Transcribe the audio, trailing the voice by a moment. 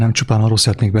Nem csupán arról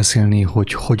szeretnék beszélni,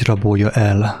 hogy rabolja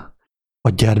el a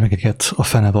gyermekeket a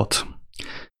fenevad,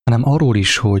 hanem arról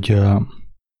is, hogy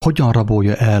hogyan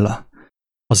rabolja el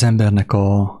az embernek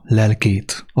a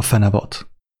lelkét a fenevad,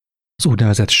 az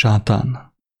úgynevezett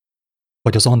sátán,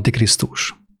 vagy az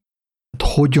antikrisztus.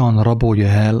 Hogyan rabolja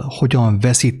el, hogyan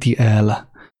veszíti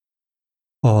el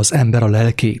az ember a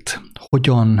lelkét,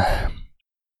 hogyan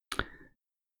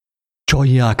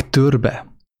csalják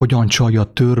törbe, hogyan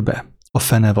csalja törbe a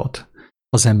fenevad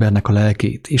az embernek a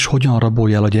lelkét, és hogyan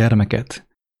rabolja el a gyermeket.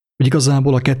 Hogy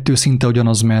igazából a kettő szinte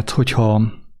ugyanaz, mert hogyha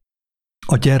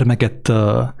a gyermeket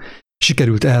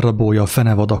sikerült elrabolja a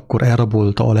fenevad, akkor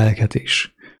elrabolta a lelket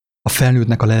is. A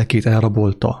felnőttnek a lelkét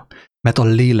elrabolta, mert a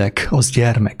lélek az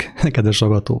gyermek, kedves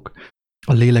hallgatók.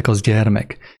 A lélek az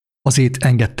gyermek. Azért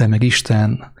engedte meg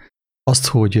Isten azt,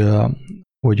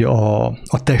 hogy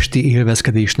a testi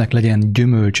élvezkedésnek legyen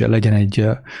gyümölcse, legyen egy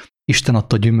Isten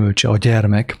adta gyümölcse, a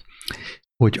gyermek,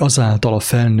 hogy azáltal a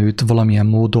felnőtt valamilyen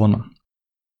módon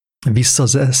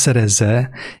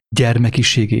visszaszerezze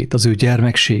gyermekiségét, az ő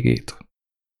gyermekségét.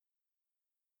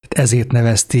 Ezért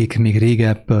nevezték még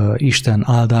régebb Isten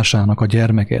áldásának a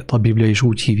gyermeket. A Biblia is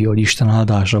úgy hívja, hogy Isten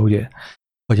áldása, ugye,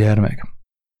 a gyermek.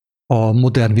 A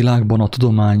modern világban a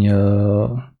tudomány,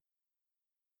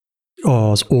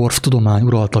 az orvtudomány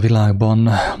uralta világban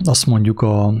azt mondjuk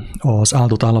az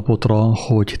áldott állapotra,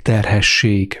 hogy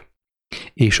terhesség.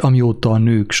 És amióta a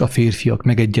nők és a férfiak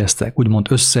megegyeztek,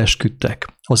 úgymond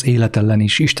összeesküdtek az élet ellen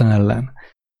és Isten ellen,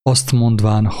 azt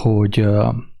mondván, hogy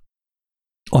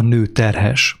a nő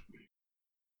terhes,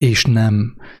 és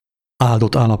nem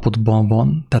áldott állapotban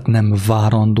van, tehát nem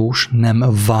várandós, nem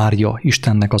várja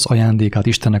Istennek az ajándékát,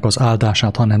 Istennek az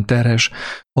áldását, hanem terhes,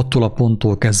 attól a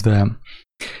ponttól kezdve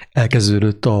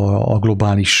elkezdődött a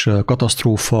globális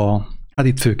katasztrófa. Hát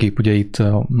itt főképp ugye itt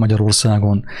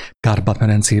Magyarországon,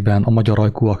 Kárpát-medencében, a magyar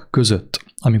ajkúak között,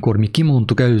 amikor mi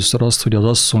kimondtuk először azt, hogy az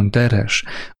asszony terhes,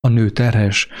 a nő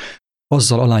terhes,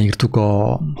 azzal aláírtuk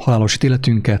a halálos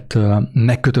ítéletünket,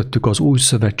 megkötöttük az új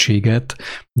szövetséget,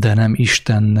 de nem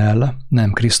Istennel,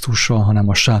 nem Krisztussal, hanem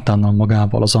a sátánnal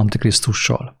magával, az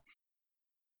antikrisztussal.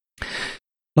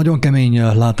 Nagyon kemény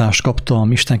látást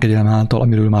kaptam Isten kegyelem által,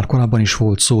 amiről már korábban is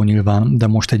volt szó nyilván, de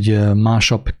most egy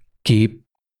másabb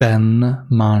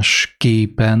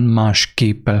más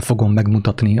képpel fogom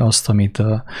megmutatni azt, amit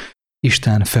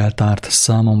Isten feltárt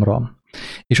számomra.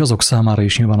 És azok számára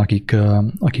is nyilván,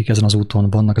 akik ezen az úton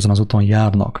vannak, ezen az úton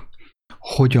járnak,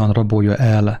 hogyan rabolja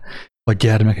el a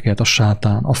gyermekeket a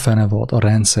sátán, a fenevad, a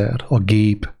rendszer, a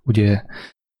gép, ugye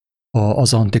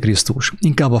az antikrisztus.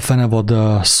 Inkább a fenevad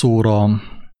szóra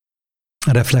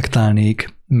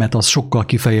reflektálnék, mert az sokkal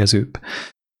kifejezőbb.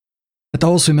 Tehát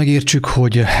ahhoz, hogy megértsük,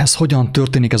 hogy ez hogyan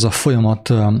történik ez a folyamat,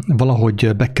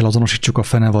 valahogy be kell azonosítsuk a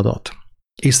fenevadat.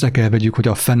 Észre kell vegyük, hogy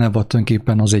a fenevad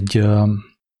tulajdonképpen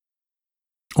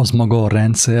az maga a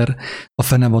rendszer, a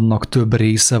fenevadnak több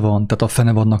része van, tehát a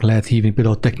fenevadnak lehet hívni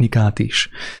például a technikát is,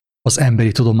 az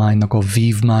emberi tudománynak a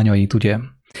vívmányait, ugye,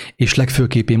 és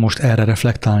legfőképp én most erre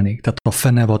reflektálnék. Tehát a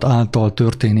fenevad által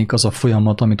történik az a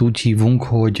folyamat, amit úgy hívunk,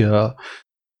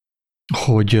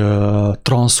 hogy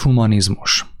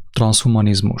transhumanizmus.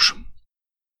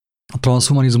 A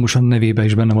transhumanizmus a nevében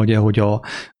is benne vagy, hogy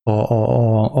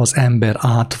az ember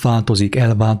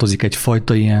elváltozik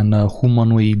egyfajta ilyen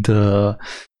humanoid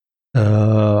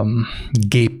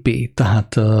géppé,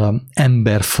 tehát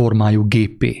emberformájú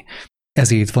géppé.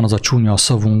 Ezért van az a csúnya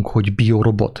szavunk, hogy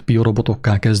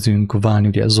biorobotokká kezdünk válni,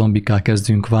 ugye zombikká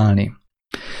kezdünk válni.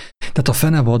 Tehát a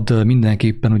fenevad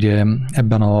mindenképpen ugye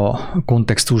ebben a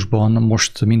kontextusban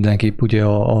most mindenképp ugye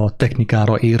a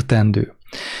technikára értendő.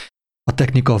 A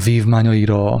technika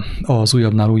vívmányaira, az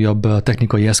újabbnál újabb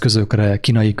technikai eszközökre,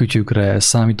 kínai kütyükre,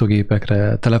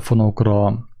 számítógépekre,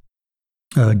 telefonokra,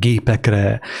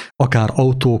 gépekre, akár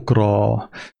autókra,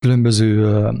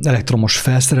 különböző elektromos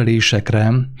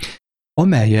felszerelésekre,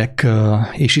 amelyek,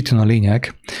 és itt jön a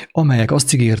lényeg, amelyek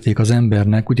azt ígérték az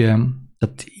embernek, ugye,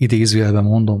 tehát idézőjelben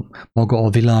mondom, maga a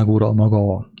világúra,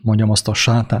 mondjam azt a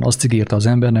sátán, azt ígérte az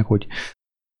embernek, hogy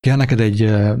kell neked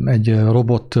egy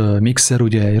robot mixer,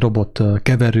 ugye egy robot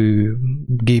keverő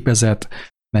gépezet,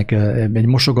 meg egy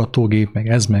mosogatógép, meg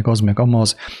ez, meg az, meg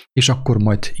amaz, és akkor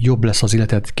majd jobb lesz az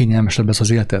életed, kényelmesebb lesz az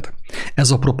életed.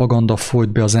 Ez a propaganda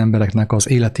folyt be az embereknek az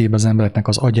életébe, az embereknek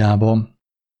az agyába,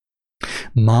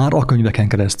 már a könyveken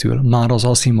keresztül, már az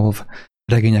Asimov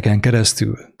regényeken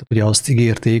keresztül. Tehát ugye azt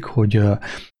ígérték, hogy a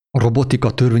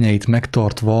robotika törvényeit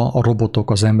megtartva a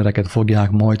robotok az embereket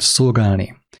fogják majd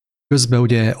szolgálni. Közben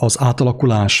ugye az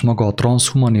átalakulás, maga a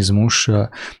transhumanizmus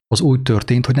az úgy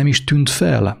történt, hogy nem is tűnt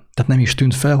fel. Tehát nem is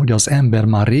tűnt fel, hogy az ember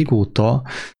már régóta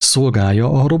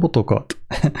szolgálja a robotokat.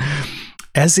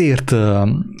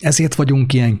 Ezért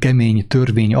vagyunk ilyen kemény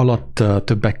törvény alatt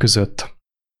többek között.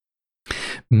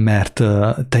 Mert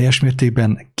teljes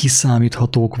mértékben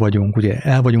kiszámíthatók vagyunk, ugye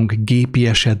el vagyunk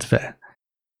gépiesedve.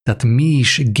 Tehát mi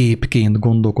is gépként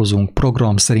gondolkozunk,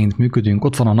 program szerint működünk,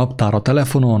 ott van a naptár a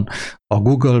telefonon, a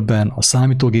Google-ben, a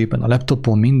számítógépen, a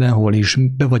laptopon, mindenhol, és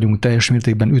be vagyunk teljes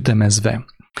mértékben ütemezve.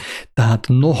 Tehát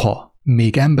noha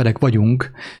még emberek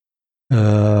vagyunk,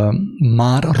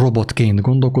 már robotként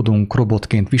gondolkodunk,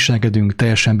 robotként viselkedünk,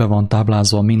 teljesen be van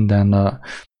táblázva minden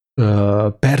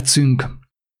percünk,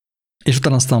 és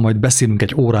utána aztán majd beszélünk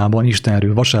egy órában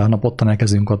Istenről, vasárnap ottan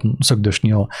elkezdünk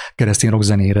szögdösni a keresztény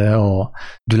rockzenére a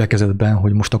gyülekezetben,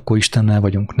 hogy most akkor Istennel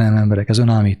vagyunk. Nem, emberek, ez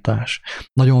önállítás.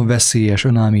 Nagyon veszélyes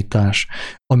önállítás,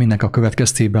 aminek a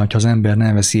következtében, hogyha az ember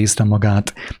nem veszi észre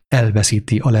magát,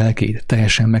 elveszíti a lelkét,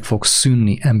 teljesen meg fog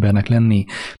szűnni embernek lenni,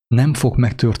 nem fog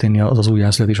megtörténni az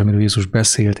újjászületés, amiről Jézus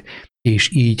beszélt,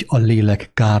 és így a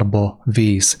lélek kárba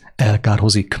vész,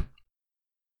 elkárhozik.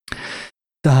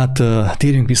 Tehát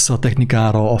térjünk vissza a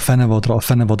technikára, a FENEVAD-ra, a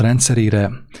FENEVAD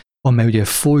rendszerére, amely ugye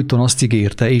folyton azt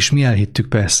ígérte, és mi elhittük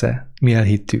persze. Mi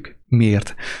elhittük.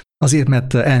 Miért? Azért,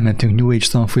 mert elmentünk New Age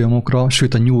tanfolyamokra,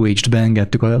 sőt a New Age-t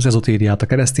beengedtük az ezotériát a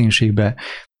kereszténységbe,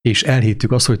 és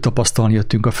elhittük azt, hogy tapasztalni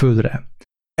jöttünk a földre.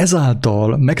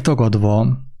 Ezáltal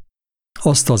megtagadva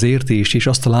azt az értést és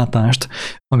azt a látást,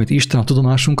 amit Isten a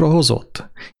tudomásunkra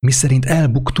hozott. Mi szerint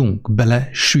elbuktunk, bele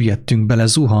süllyedtünk, bele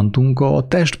zuhantunk a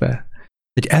testbe.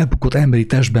 Egy elbukott emberi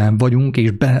testben vagyunk,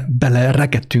 és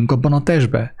belerekedtünk abban a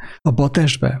testbe, abba a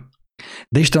testbe.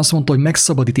 De Isten azt mondta, hogy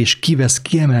megszabadít és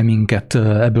kiemel minket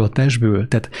ebből a testből,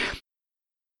 tehát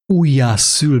újjá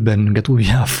szül bennünket,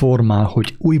 újjá formál,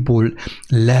 hogy újból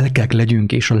lelkek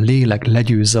legyünk, és a lélek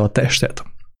legyőzze a testet.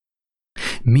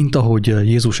 Mint ahogy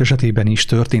Jézus esetében is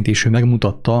történt, és ő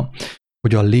megmutatta,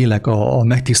 hogy a lélek, a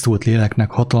megtisztult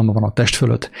léleknek hatalma van a test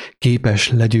fölött, képes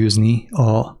legyőzni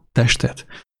a testet.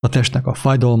 A testnek a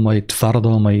fájdalmait,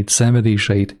 fáradalmait,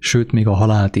 szenvedéseit, sőt, még a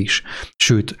halált is.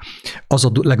 Sőt, az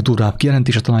a legdurvább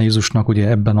kijelentése talán Jézusnak ugye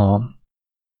ebben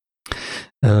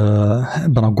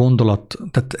a gondolat,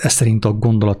 tehát ez szerint a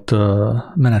gondolat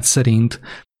menet szerint,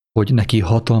 hogy neki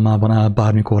hatalmában áll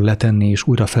bármikor letenni és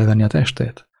újra felvenni a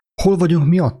testet. Hol vagyunk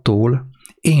mi attól,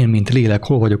 én, mint lélek,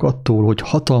 hol vagyok attól, hogy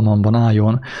hatalmamban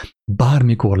álljon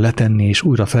bármikor letenni és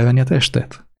újra felvenni a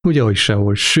testet? Ugye, hogy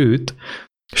sehol.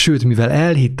 Sőt, mivel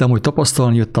elhittem, hogy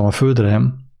tapasztalni jöttem a földre,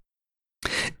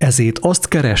 ezért azt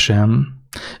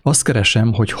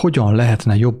keresem, hogy hogyan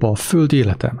lehetne jobb a föld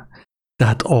életem.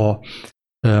 Tehát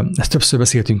ezt többször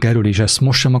beszéltünk erről is, ezt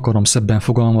most sem akarom szebben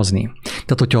fogalmazni.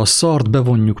 Tehát, hogyha a szart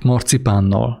bevonjuk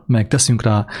marcipánnal, meg teszünk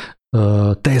rá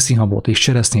tejszínhabot és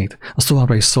cseresznyét, az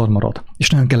továbbra is szar marad, és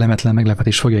nagyon kellemetlen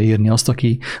meglepetés fogja érni azt,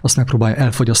 aki azt megpróbálja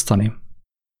elfogyasztani.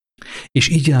 És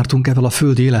így jártunk ezzel a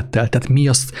földi élettel, tehát mi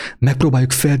azt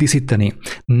megpróbáljuk feldíszíteni.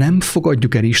 Nem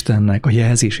fogadjuk el Istennek a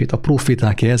jelzését, a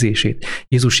proféták jelzését,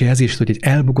 Jézus jelzését, hogy egy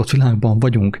elbukott világban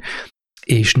vagyunk,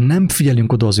 és nem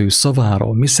figyelünk oda az ő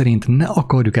szavára, miszerint ne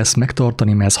akarjuk ezt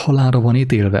megtartani, mert ez halálra van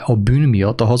ítélve a bűn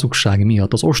miatt, a hazugság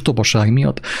miatt, az ostobaság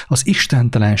miatt, az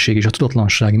istentelenség és a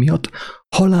tudatlanság miatt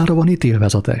halálra van ítélve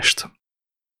ez a test.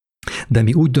 De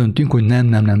mi úgy döntünk, hogy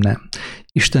nem.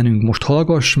 Istenünk, most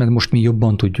hallgass, mert most mi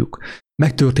jobban tudjuk.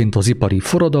 Megtörtént az ipari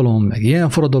forradalom, meg ilyen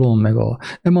forradalom, meg a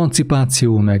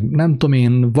emancipáció, meg nem tudom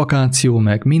én, vakáció,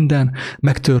 meg minden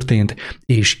megtörtént,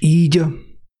 és így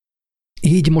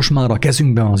most már a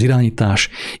kezünkben van az irányítás,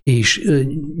 és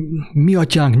mi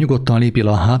atyánk nyugodtan lépjél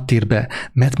a háttérbe,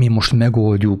 mert mi most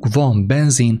megoldjuk. Van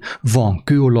benzin, van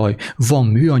kőolaj, van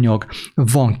műanyag,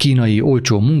 van kínai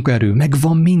olcsó munkaerő, meg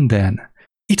van minden.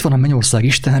 Itt van a mennyország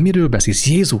Isten, miről beszélsz?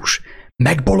 Jézus,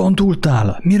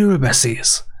 megbolondultál? Miről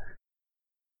beszélsz?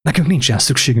 Nekünk nincsen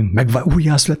szükségünk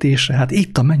újjászületésre, hát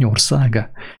itt a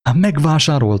mennyország. Hát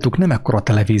megvásároltuk, nem ekkora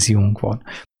televíziónk van.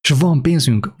 És van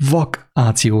pénzünk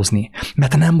vakációzni,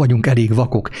 mert nem vagyunk elég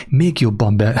vakok, még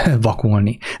jobban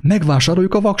bevakolni.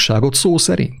 Megvásároljuk a vakságot szó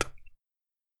szerint.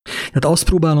 Tehát azt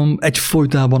próbálom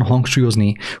egyfolytában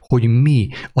hangsúlyozni, hogy mi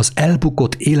az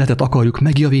elbukott életet akarjuk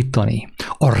megjavítani.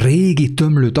 A régi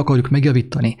tömlőt akarjuk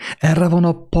megjavítani. Erre van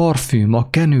a parfüm, a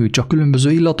kenőcs, a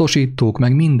különböző illatosítók,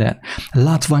 meg minden.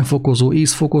 Látványfokozó,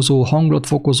 ízfokozó,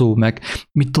 hangulatfokozó, meg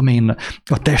mit tudom én,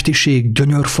 a testiség,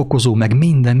 gyönyörfokozó, meg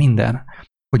minden.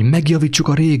 Hogy megjavítsuk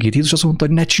a régit. Jézus azt mondta,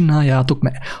 hogy ne csináljátok,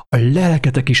 mert a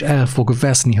lelketek is el fog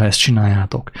veszni, ha ezt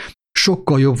csináljátok.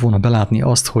 Sokkal jobb volna belátni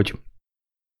azt, hogy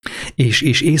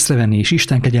és észrevenni, és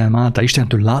Isten kegyelme által,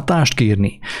 Istentől látást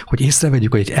kérni, hogy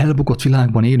észrevegyük, hogy egy elbukott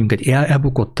világban élünk, egy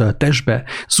elbukott testbe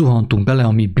zuhantunk bele,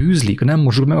 ami bűzlik, nem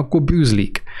mosuk meg, akkor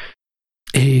bűzlik.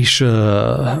 És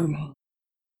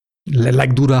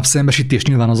legdurvább szembesítés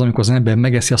nyilván az, amikor az ember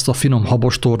megeszi azt a finom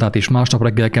habostortát, és másnap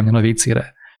reggel kell menni a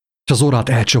WC-re. És az orrát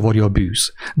elcsavarja a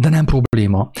bűz. De nem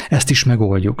probléma, ezt is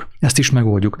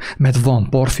megoldjuk, mert van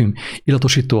parfüm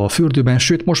illatosító a fürdőben,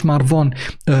 sőt, most már van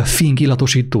fing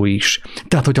illatosító is.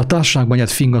 Tehát, hogyha a társaságban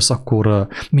ilyet fingasz, akkor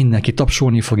mindenki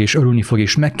tapsolni fog, és örülni fog,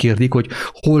 és megkérdik, hogy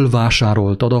hol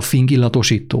vásároltad a fing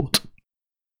illatosítót.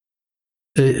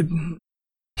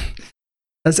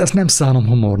 Ezt nem szánom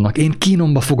humornak. Én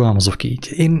kínomba fogalmazok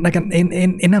így. Én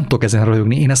nem tudok ezen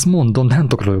röhögni. Én ezt mondom, de nem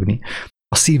tudok röhögni.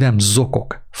 A szívem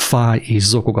zokog, fáj és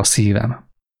zokog a szívem.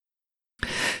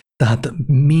 Tehát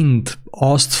mind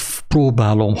azt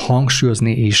próbálom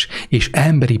hangsúlyozni, és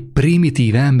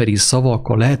primitív emberi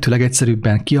szavakkal lehetőleg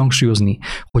egyszerűbben kihangsúlyozni,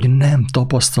 hogy nem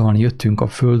tapasztalni jöttünk a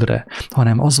földre,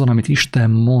 hanem az van, amit Isten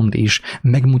mond és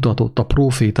megmutatott a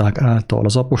proféták által,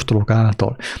 az apostolok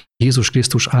által, Jézus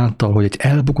Krisztus által, hogy egy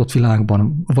elbukott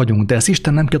világban vagyunk, de ezt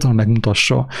Isten nem kellene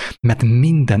megmutassa, mert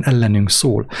minden ellenünk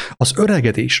szól. Az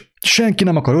öregedés, senki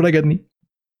nem akar öregedni,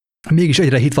 mégis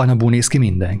egyre hitványabbul néz ki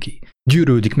mindenki.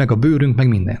 Gyűrődik meg a bőrünk, meg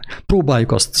minden.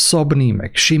 Próbáljuk azt szabni,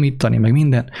 meg simítani, meg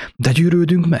minden, de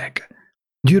gyűrődünk meg.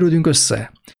 Gyűrődünk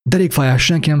össze. Derékfájás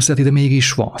senki nem szereti, de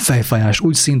mégis van. Fejfájás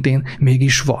úgy szintén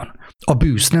mégis van. A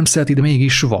bűsz nem szereti, de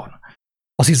mégis van.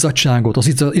 Az izzadságot,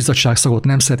 az izzadságszagot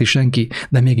nem szereti senki,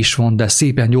 de mégis van, de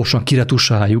szépen gyorsan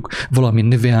kiretusáljuk valami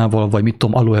növeával, vagy mit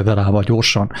tudom, aloe verával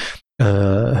gyorsan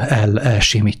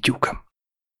elsimítjuk.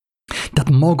 Tehát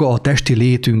maga a testi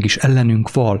létünk is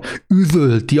ellenünk val,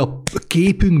 üvölti, a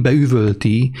képünkbe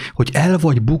üvölti, hogy el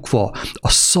vagy bukva, a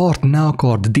szart ne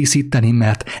akard díszíteni,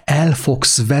 mert el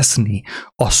fogsz veszni.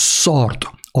 A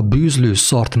szart, a bűzlő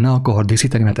szart ne akard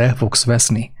díszíteni, mert el fogsz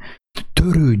veszni.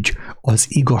 Törődj az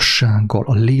igazsággal,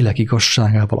 a lélek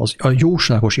igazságával, a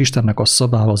jóságos Istennek a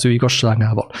szavával, az ő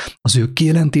igazságával, az ő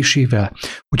kijelentésével,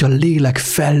 hogy a lélek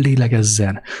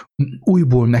fellélegezzen,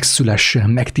 újból megszülessen,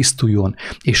 megtisztuljon,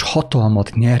 és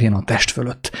hatalmat nyerjen a test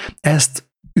fölött.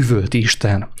 Ezt üvölti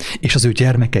Isten, és az ő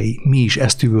gyermekei, mi is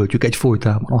ezt üvöltjük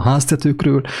egyfolytában a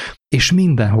háztetőkről, és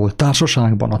mindenhol,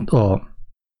 társaságban, a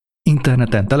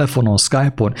interneten, telefonon,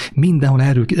 Skype-on, mindenhol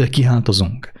erről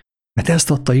kiáltozunk. Mert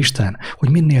ezt adta Isten, hogy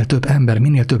minél több ember,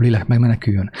 minél több lélek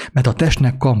megmeneküljön. Mert a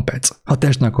testnek kampec, a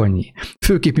testnek annyi.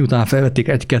 Főképp miután felvették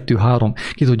 1, 2, 3,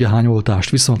 ki tudja hány oltást,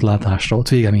 viszontlátásra, ott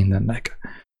vége mindennek.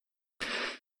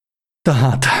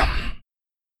 Tehát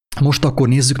most akkor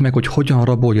nézzük meg, hogy hogyan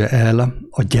rabolja el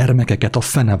a gyermekeket a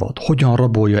fenevad, hogyan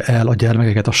rabolja el a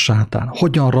gyermekeket a sátán,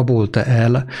 hogyan rabolta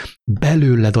el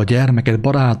belőled a gyermeket,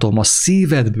 barátom, a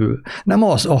szívedből, nem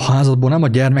a házadból, nem a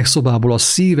gyermekszobából, a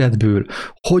szívedből,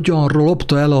 hogyan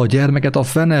lopta el a gyermeket a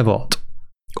fenevad,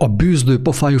 a bűzlő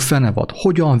pofájú fenevad,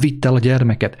 hogyan vitt el a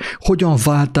gyermeket, hogyan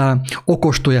váltál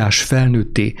okostojás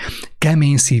felnőtté,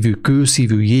 keményszívű,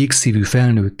 kőszívű, jégszívű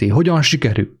felnőtté, hogyan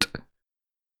sikerült?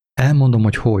 Elmondom,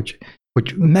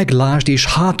 hogy meglásd, és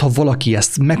hát, ha valaki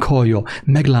ezt meghallja,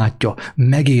 meglátja,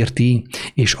 megérti,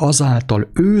 és azáltal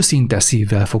őszinte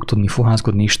szívvel fog tudni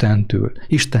fohászkodni Istentől,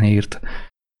 Istenért,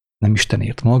 nem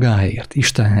Istenért, magáért,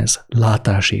 Istenhez,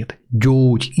 látásért,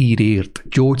 gyógyírért,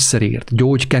 gyógyszerért,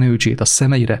 gyógykenőcsét a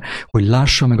szemeire, hogy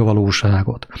lássa meg a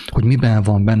valóságot, hogy miben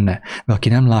van benne, mert aki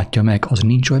nem látja meg, az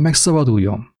nincs, hogy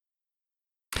megszabaduljon.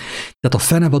 Tehát a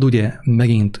fenevad, ugye,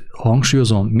 megint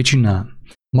hangsúlyozom, mit csinál?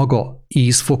 Maga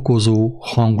ízfokozó,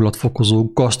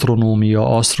 hangulatfokozó,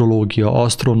 gasztronómia, asztrológia,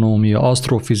 asztronómia,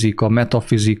 asztrofizika,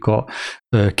 metafizika,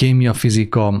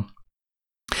 kémiafizika,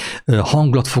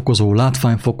 hangulatfokozó,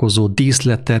 látványfokozó,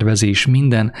 díszlettervezés,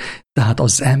 minden. Tehát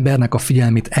az embernek a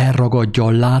figyelmét elragadja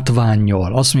a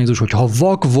látvánnyal. Azt mondja Jézus, hogy ha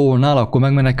vak volnál, akkor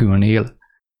megmenekülnél.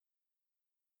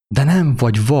 De nem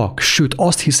vagy vak, sőt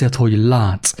azt hiszed, hogy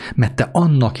látsz, mert te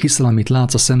annak hiszel, amit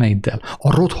látsz a szemeiddel,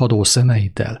 a rothadó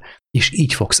szemeiddel, és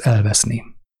így fogsz elveszni.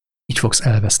 Így fogsz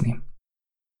elveszni.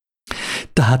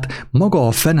 Tehát maga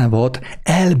a fenevad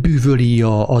elbűvöli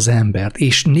az embert,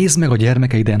 és nézd meg a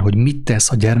gyermekeiden, hogy mit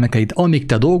tesz a gyermekeid, amíg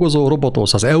te dolgozol,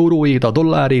 robotolsz az euróért, a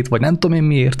dollárért, vagy nem tudom én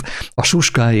miért, a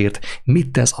suskáért,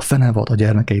 mit tesz a fenevad a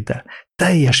gyermekeiddel.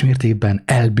 Teljes mértékben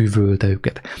elbűvölte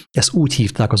őket. Ezt úgy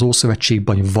hívták az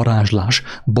Ószövetségben, hogy varázslás,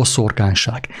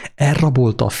 boszorkányság.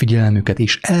 Elrabolta a figyelmüket,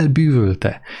 és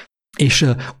elbűvölte. És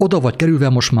oda vagy kerülve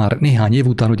most már néhány év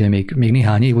után, ugye még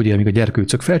néhány év, ugye, amíg a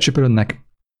gyerkőcök felcsöpörödnek,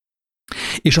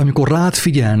 és amikor rád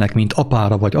figyelnek, mint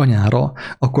apára vagy anyára,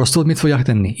 akkor azt tudod, mit fogják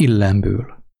tenni?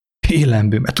 Illemből.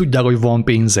 Illemből, mert tudják, hogy van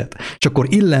pénzed. És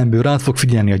akkor illemből rád fog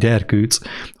figyelni a gyerkőc,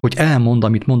 hogy elmond,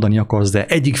 amit mondani akarsz, de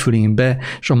egyik fülén be,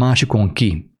 és a másikon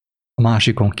ki. A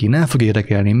másikon ki. Nem fog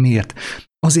érdekelni. Miért?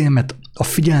 Azért, mert a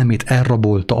figyelmét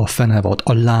elrabolta a fenevad,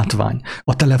 a látvány,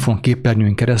 a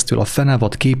telefonképernyőn keresztül, a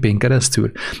fenevad képén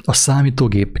keresztül, a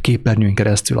számítógép képernyőn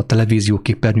keresztül, a televízió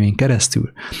képernyőn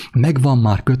keresztül. Meg van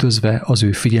már kötözve az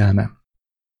ő figyelme.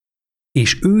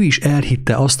 És ő is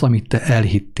elhitte azt, amit te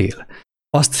elhittél.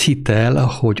 Azt hitte el,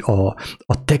 hogy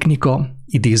a technika,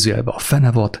 idézőjelben a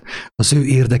fenevad, az ő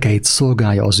érdekeit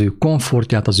szolgálja, az ő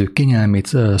komfortját, az ő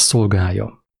kényelmét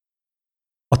szolgálja.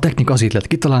 A technika azért lett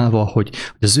kitalálva, hogy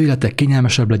az ő élete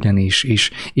kényelmesebb legyen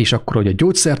és akkor, hogy a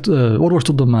gyógyszert,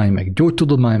 orvostudomány, meg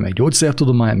gyógytudomány, meg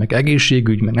gyógyszertudomány, meg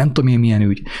egészségügy, meg nem tudom én milyen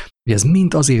ügy, hogy ez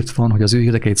mind azért van, hogy az ő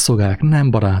érdekeit szolgálják,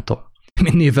 nem barátom.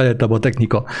 Minél fejlettebb a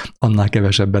technika, annál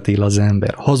kevesebbet él az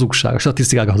ember. Hazugság, a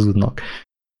statisztikák hazudnak.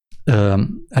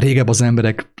 Régebb az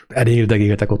emberek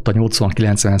elégedegéltek ott a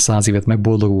 80-90-100 évet,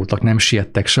 megboldogultak, nem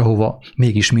siettek sehova,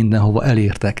 mégis mindenhova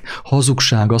elértek.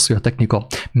 Hazugság az, hogy a technika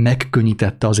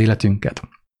megkönnyítette az életünket.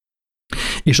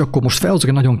 És akkor most felhozok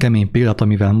egy nagyon kemény példát,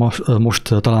 amivel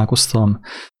most találkoztam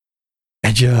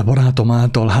egy barátom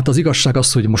által. Hát az igazság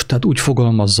az, hogy most tehát úgy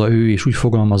fogalmazza ő, és úgy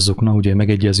fogalmazzuk, na ugye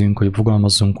megegyezünk, hogy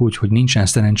fogalmazzunk úgy, hogy nincsen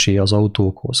szerencséje az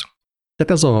autókhoz.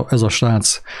 Tehát ez a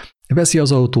srác veszi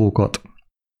az autókat,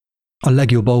 a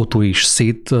legjobb autó is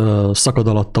szakad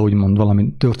alatta, úgymond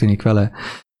valami történik vele,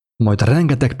 majd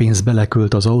rengeteg pénzt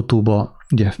belekölt az autóba,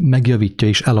 ugye megjavítja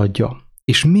és eladja.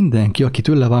 És mindenki, aki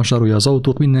tőle vásárolja az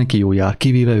autót, mindenki jó jár,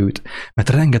 kivéve őt, mert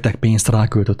rengeteg pénzt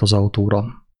ráköltött az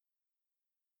autóra.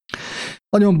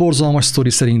 Nagyon borzalmas sztori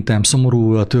szerintem,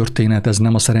 szomorú történet, ez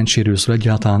nem a szerencséről szól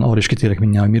egyáltalán, arra is kitérek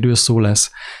mindjárt, hogy miről szó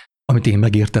lesz, amit én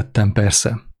megértettem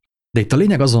persze. De itt a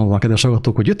lényeg azon van, kedves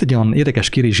hallgatók, hogy jött egy olyan érdekes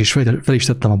kérés, és fel is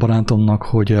tettem a barátomnak,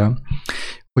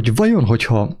 hogy vajon,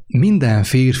 hogyha minden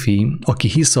férfi, aki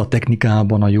hisz a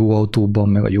technikában, a jó autóban,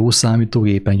 meg a jó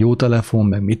számítógépen, jó telefon,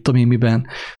 meg mit tudom én miben,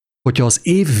 hogyha az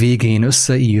év végén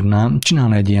összeírnám,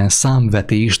 csinálna egy ilyen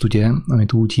számvetést, ugye,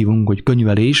 amit úgy hívunk, hogy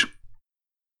könyvelés,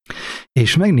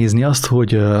 és megnézni azt,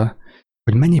 hogy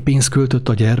mennyi pénzt költött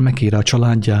a gyermekére, a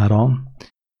családjára,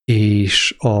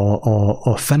 és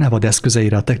a fenevad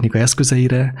eszközeire, a technika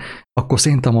eszközeire, akkor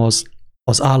szerintem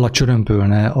az állat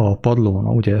csörömpölne a padlón.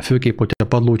 Ugye főképp, hogyha a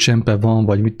padlócsempe van,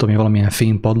 vagy mit tudom én, valamilyen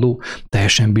fénypadló,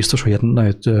 teljesen biztos, hogy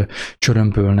nagyot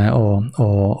csörömpölne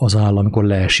az állat, amikor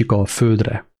leesik a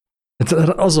földre.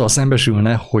 Azzal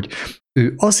szembesülne, hogy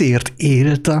ő azért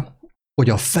élt, hogy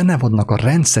a fenevadnak a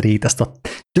rendszerét, ezt a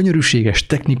gyönyörűséges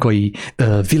technikai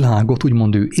világot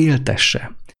úgymond ő éltesse.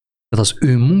 Tehát az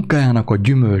ő munkájának a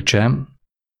gyümölcse,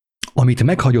 amit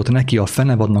meghagyott neki a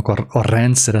fenevadnak a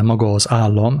rendszere, maga az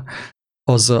állam,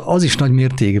 az is nagy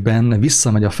mértékben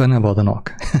visszamegy a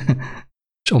fenevadnak.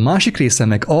 És a másik része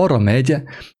meg arra megy,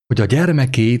 hogy a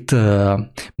gyermekét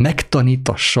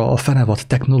megtanítassa a fenevad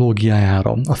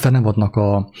technológiájára, a fenevadnak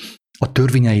a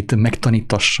törvényeit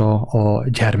megtanítassa a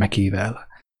gyermekével.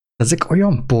 Ezek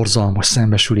olyan borzalmas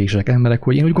szembesülések, emberek,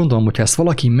 hogy én úgy gondolom, hogy ha ezt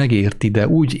valaki megérti, de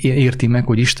úgy érti meg,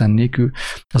 hogy Isten nélkül,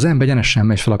 az ember egyenesen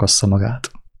megy felakassza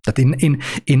magát. Tehát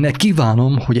én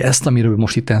kívánom, hogy ezt, amiről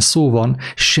most itten szó van,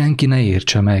 senki ne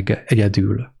értse meg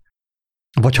egyedül.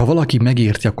 Vagy ha valaki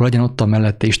megérti, akkor legyen ott a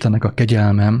mellette Istennek a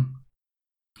kegyelmem,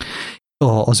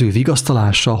 az ő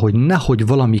vigasztalása, hogy nehogy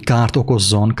valami kárt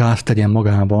okozzon, kárt tegyen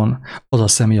magában az a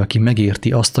személy, aki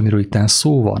megérti azt, amiről itten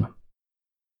szó van.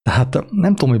 Tehát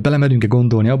nem tudom, hogy belemerünk-e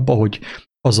gondolni abba, hogy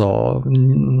az a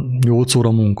 8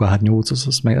 óra munka, hát 8,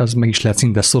 az meg is lehet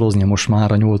szinte szorozni most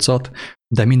már a 8-at,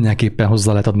 de mindenképpen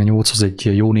hozzá lehet adni a 8-hoz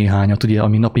egy jó néhányat, ugye,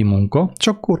 ami napi munka,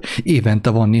 csak akkor évente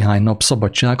van néhány nap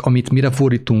szabadság, amit mire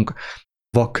fordítunk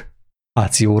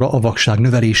vakációra, a vakság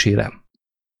növelésére.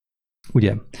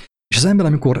 Ugye? És az ember,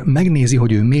 amikor megnézi,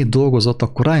 hogy ő miért dolgozott,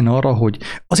 akkor rájön arra, hogy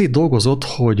azért dolgozott,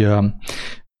 hogy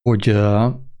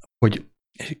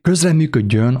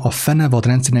közreműködjön a fenevad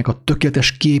rendszernek a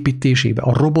tökéletes kiépítésébe,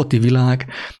 a roboti világ,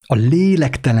 a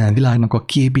lélektelen világnak a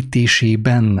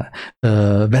kiépítésében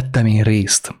vettem én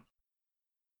részt.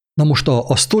 Na most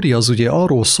a sztori az ugye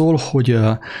arról szól,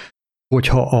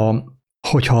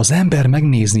 hogyha az ember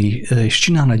megnézni és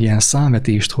csinálna egy ilyen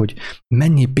számvetést, hogy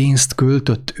mennyi pénzt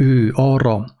költött ő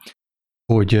arra,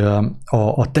 hogy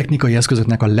a technikai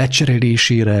eszközöknek a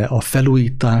lecserélésére, a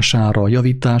felújítására, a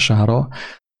javítására,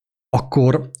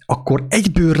 akkor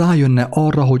egyből rájönne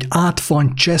arra, hogy át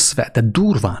van cseszve, tehát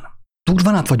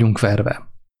durván át vagyunk verve.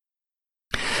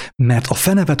 Mert a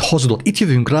fenevad hazudott. Itt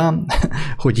jövünk rá,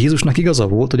 hogy Jézusnak igaza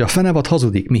volt, hogy a fenevad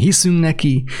hazudik. Mi hiszünk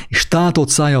neki, és tátott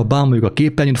szája bámuljuk a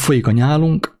képernyőn, folyik a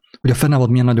nyálunk, hogy a fenevad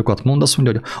milyen nagyokat mond, azt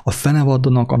mondja, hogy a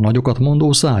fenevadnak a nagyokat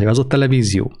mondó szája, ez a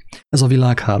televízió, ez a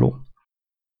világháló.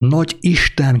 Nagy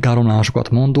istenkáromlásokat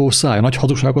mondó szája, nagy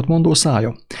hazugságokat mondó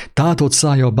szája. Tátott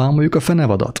szája bámoljuk a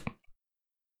fenevadat.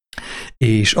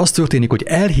 És az történik, hogy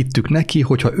elhittük neki,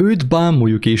 hogyha őt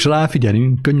bámoljuk és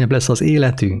ráfigyelünk, könnyebb lesz az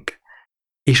életünk.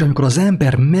 És amikor az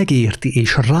ember megérti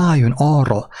és rájön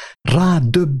arra,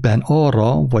 rádöbben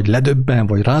arra, vagy ledöbben,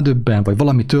 vagy rádöbben, vagy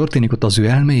valami történik ott az ő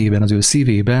elméjében, az ő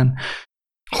szívében,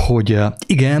 hogy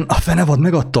igen, a fenevad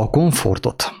megadta a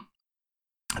komfortot.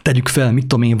 Tegyük fel, mit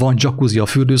tudom én, van jacuzzi a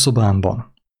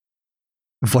fürdőszobámban,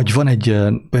 vagy van egy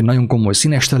nagyon komoly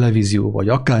színes televízió, vagy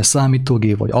akár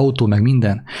számítógép, vagy autó, meg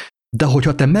minden. De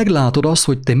hogyha te meglátod azt,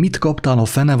 hogy te mit kaptál a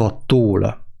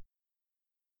fenevadtól,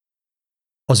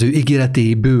 az ő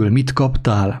ígéretéből mit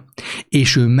kaptál,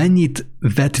 és ő mennyit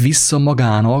vet vissza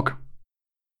magának,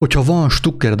 hogyha van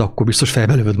stukkered, akkor biztos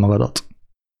felbelövöd magadat.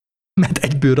 Mert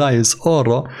egyből rájössz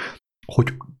arra,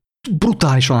 hogy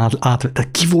brutálisan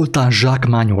te ki voltál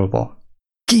zsákmányolva.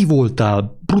 Ki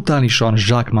voltál brutálisan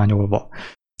zsákmányolva.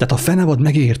 Tehát a fenevad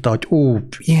megérte, hogy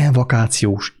ilyen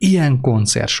vakációs, ilyen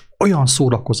koncert, olyan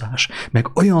szórakozás,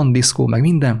 meg olyan diszkó, meg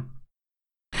minden.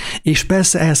 És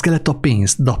persze ehhez kellett a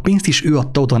pénzt, de a pénzt is ő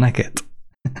adta oda neked.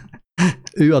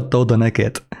 Ő adta oda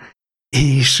neked.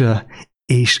 És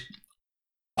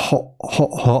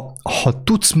ha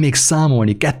tudsz még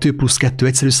számolni, 2 + 2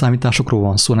 egyszerű számításokról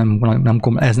van szó,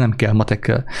 ez nem kell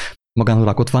matek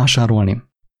magánórákot vásárolni.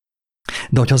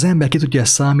 De hogyha az ember ki tudja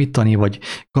ezt számítani, vagy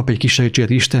kap egy kis segítséget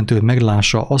Istentől,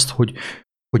 meglássa azt, hogy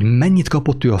mennyit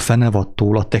kapott ő a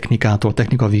fenevadtól, a technikától, a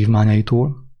technika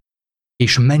vívmányaitól,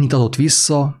 és mennyit adott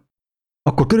vissza,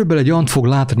 akkor körülbelül egy olyan fog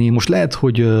látni, most lehet,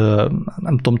 hogy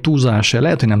nem tudom, túlzás-e,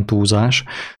 lehet, hogy nem túlzás,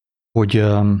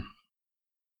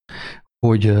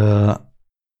 hogy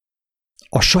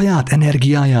a saját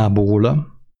energiájából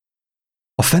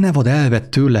a fenevad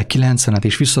elvett tőle 90-et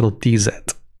és visszaadott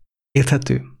 10-et.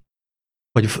 Érthető?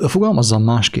 Vagy fogalmazzam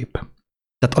másképp.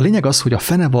 Tehát a lényeg az, hogy a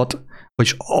fenevad,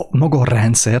 vagyis a maga a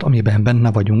rendszer, amiben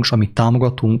benne vagyunk, és amit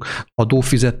támogatunk,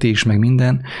 adófizetés, meg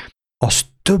minden, az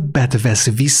többet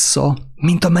vesz vissza,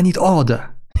 mint amennyit ad.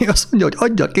 Azt mondja, hogy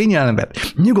adja a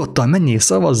kényelmet, nyugodtan menjél,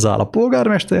 szavazzál a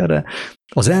polgármesterre,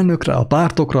 az elnökre, a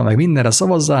pártokra, meg mindenre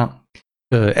szavazzál,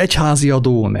 egyházi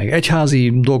adó, meg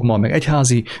egyházi dogma, meg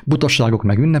egyházi butaságok,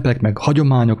 meg ünnepek, meg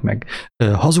hagyományok, meg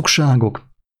hazugságok,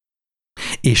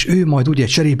 és ő majd ugye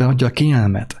cserében adja a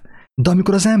kényelmet. De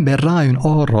amikor az ember rájön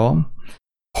arra,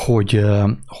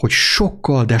 hogy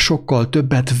sokkal, de sokkal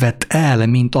többet vett el,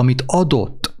 mint amit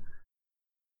adott,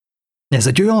 ez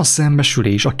egy olyan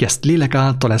szembesülés, aki ezt lélek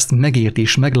által ezt megérti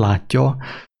és meglátja,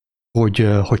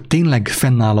 hogy tényleg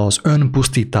fennáll az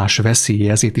önpusztítás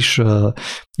veszélye, ezért is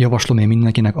javaslom én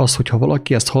mindenkinek azt, hogyha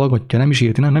valaki ezt hallgatja, nem is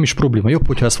érti, nem is probléma, jobb,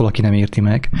 hogyha ezt valaki nem érti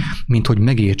meg, mint hogy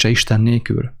megértse Isten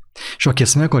nélkül. És aki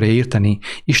ezt meg akarja érteni,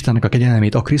 Istennek a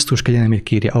kegyelmét, a Krisztus kegyelmét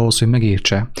kérje ahhoz, hogy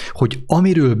megértse, hogy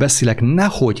amiről beszélek,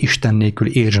 nehogy Isten nélkül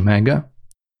értsd meg,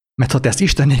 mert ha te ezt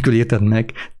Isten nélkül érted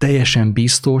meg, teljesen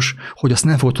biztos, hogy azt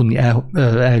nem fog tudni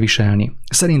elviselni.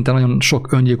 Szerintem nagyon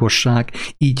sok öngyilkosság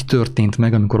így történt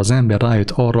meg, amikor az ember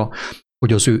rájött arra,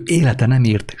 hogy az ő élete nem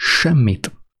ért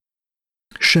semmit.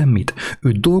 Semmit.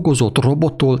 Ő dolgozott,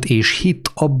 robotolt és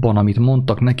hitt abban, amit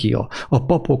mondtak neki a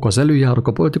papok, az előjárók,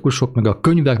 a politikusok, meg a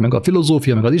könyvek, meg a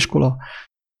filozófia, meg az iskola,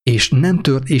 és nem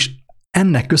tört, és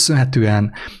ennek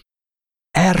köszönhetően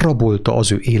elrabolta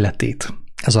az ő életét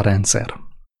ez a rendszer.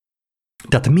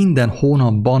 Tehát minden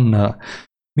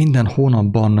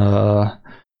hónapban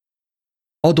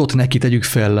adott neki, tegyük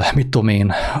fel, mit tudom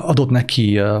én, adott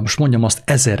neki, most mondjam azt,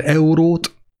 1000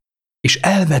 eurót, és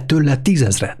elvett tőle 10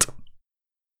 000-et.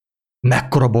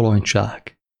 Mekkora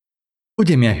bolondság.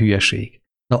 Ugye milyen hülyeség?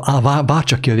 Na, várj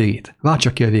csak ki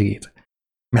a végét.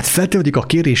 Mert feltevődik a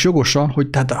kérés jogosan, hogy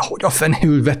tehát hogy a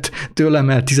fenéül vett tőlem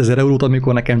el 10 000 eurót,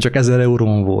 amikor nekem csak 1000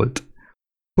 euróm volt.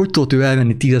 Hogy tudott ő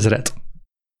elvenni 10 000-et?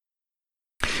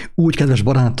 Úgy, kedves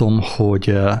barátom,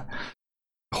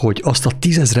 hogy azt a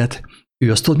 10 000-et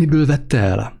ő azt tudod, miből vette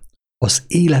el? Az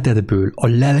életedből, a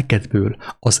lelkedből,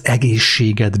 az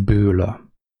egészségedből.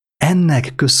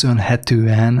 Ennek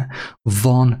köszönhetően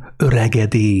van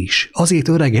öregedés. Azért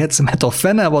öregedsz, mert a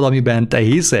fenevad, amiben te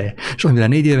hiszel, és amire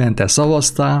 4 évente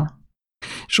szavaztál,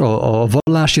 és a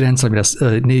vallási rendszer,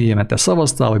 amire 4 évente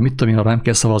szavaztál, hogy mit tudom én, arra nem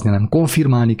kell szavazni, nem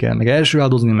konfirmálni kell, meg első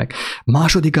áldozni, meg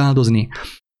második áldozni,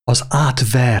 az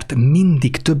átvert,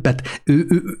 mindig többet,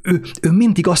 ő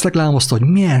mindig azt reklámozta, hogy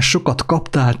milyen sokat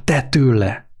kaptál te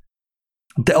tőle.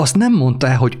 De azt nem mondta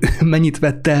el, hogy ő mennyit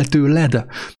vett el tőled,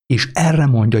 és erre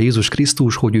mondja Jézus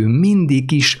Krisztus, hogy ő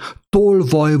mindig is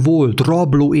tolvaj volt,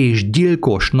 rabló és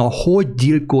gyilkos. Na, hogy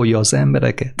gyilkolja az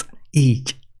embereket?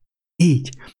 Így.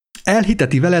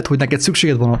 Elhiteti veled, hogy neked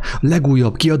szükséged van a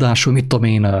legújabb kiadású, mit tudom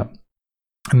én,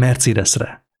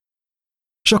 Mercedesre.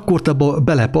 És akkor te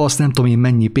belepasz nem tudom én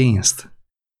mennyi pénzt.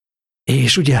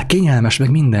 És ugye kényelmes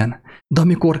meg minden, de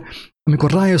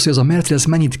amikor rájössz, hogy az a Mercedes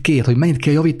mennyit kér, hogy mennyit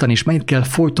kell javítani, és mennyit kell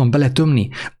folyton beletömni,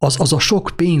 az a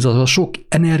sok pénz, az a sok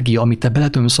energia, amit te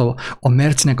beletömsz a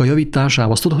Mercinek a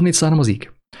javításába, azt tudod, hogy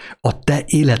származik? A te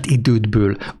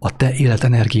életidődből, a te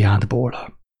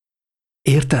életenergiádból.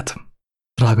 Érted?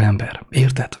 Drága ember,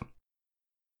 érted?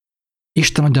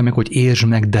 Isten adja meg, hogy értsd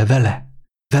meg, de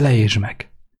vele értsd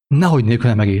meg. Nehogy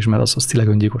nélküle megértsd, mert az tényleg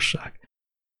öngyilkosság.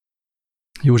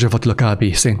 József Attila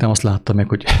kb. Szerintem azt látta meg,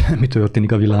 hogy mi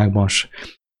történik a világban, és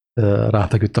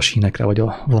ráfeküdt a sínekre, vagy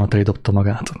a vonat elé dobta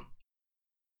magát.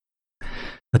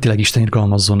 De tényleg Isten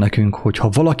irgalmazzon nekünk, hogy ha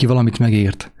valaki valamit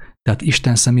megért, tehát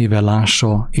Isten szemével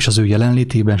lássa, és az ő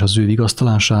jelenlétében, és az ő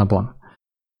vigasztalásában,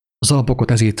 az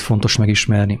alapokat ezért fontos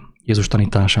megismerni, Jézus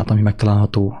tanítását, ami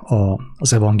megtalálható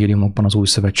az evangéliumokban, az Új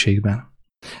Szövetségben.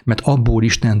 Mert abból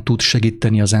Isten tud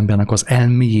segíteni az embernek az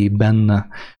elméjében,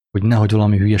 hogy nehogy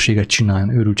valami hülyeséget csináljon,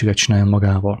 őrültséget csináljon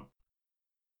magával.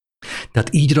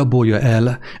 Tehát így rabolja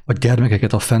el a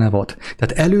gyermekeket a fenevad.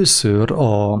 Tehát először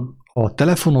a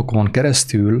telefonokon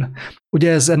keresztül,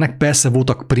 ugye ennek persze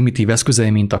voltak primitív eszközei,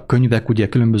 mint a könyvek, ugye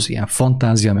különböző ilyen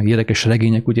fantázia, meg érdekes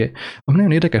regények, ugye, ami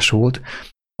nagyon érdekes volt,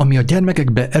 ami a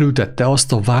gyermekekbe elültette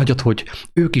azt a vágyat, hogy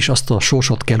ők is azt a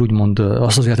sorsot kell, úgymond,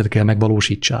 azt az életet kell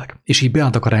megvalósítsák. És így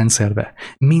beálltak a rendszerbe,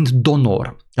 mint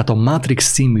donor. Tehát a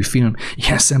Matrix című film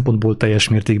ilyen szempontból teljes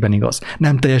mértékben igaz.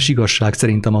 Nem teljes igazság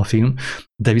szerintem a film,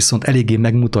 de viszont eléggé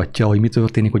megmutatja, hogy mi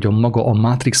történik, hogy a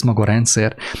Matrix maga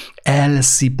rendszer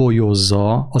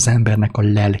elszipolyozza az embernek a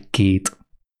lelkét.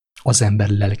 Az ember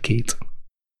lelkét.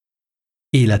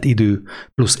 Életidő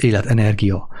plusz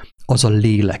életenergia. Az a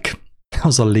lélek.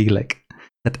 Az a lélek.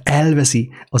 Tehát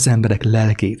elveszi az emberek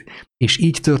lelkét. És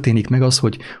így történik meg az,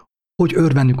 hogy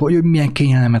örvendünk, hogy milyen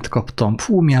kényelmet kaptam,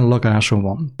 fú, milyen lakásom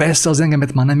van. Persze az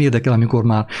engemet már nem érdekel, amikor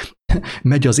már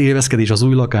megy az élvezkedés az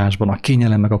új lakásban, a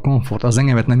kényelem meg a komfort. Az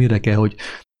engemet nem érdekel,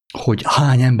 hogy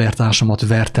hány embertársamat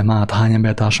vertem át, hány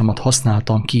embertársamat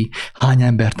használtam ki, hány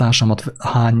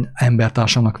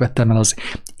embertársamnak vettem el az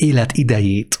élet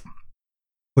idejét,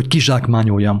 hogy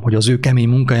kizsákmányoljam, hogy az ő kemény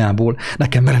munkájából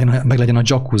nekem meg legyen a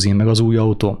jacuzzi, meg az új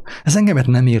autóm. Ez engemet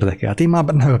nem érdekelt, én már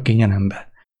benne a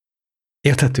kényelembe.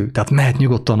 Érthető? Tehát mehet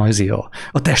nyugodtan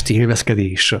a testi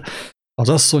élvezkedés az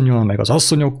asszonnyal, meg az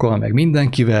asszonyokkal, meg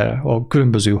mindenkivel, a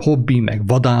különböző hobbi, meg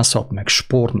vadászat, meg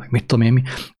sport, meg mit tudom én mi.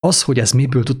 Az, hogy ezt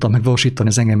miből tudtam megvalósítani,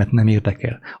 ez engemet nem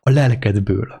érdekel. A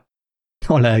lelkedből.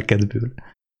 A lelkedből.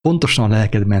 Pontosan a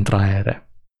lelked ment rá erre.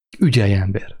 Ügyelj,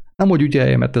 ember. Nem, hogy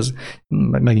ügyelje, mert ez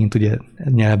megint ugye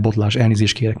nyelvbotlás,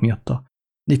 elnézést kérek miatta.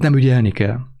 Itt nem ügyelni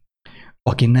kell.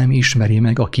 Aki nem ismeri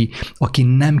meg, aki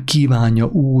nem kívánja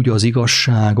úgy az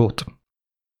igazságot,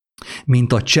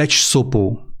 mint a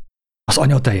csecsszopó, az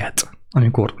anyatejet,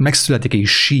 amikor megszületik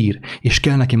és sír, és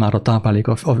kell neki már a táplálék,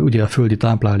 ugye a földi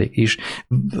táplálék, és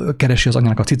keresi az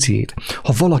anyának a ciciét.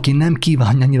 Ha valaki nem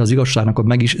kívánja ennyire az igazságnak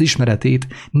a ismeretét,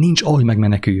 nincs ahogy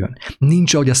megmeneküljön.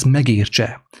 Nincs ahogy ezt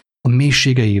megértse a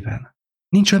mélységeiben.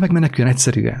 Nincs ahogy megmeneküljön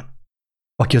egyszerűen.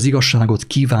 Aki az igazságot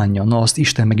kívánja, na azt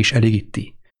Isten meg is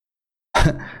elégíti.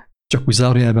 Csak úgy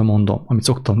zárójelben mondom, amit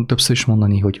szoktam többször is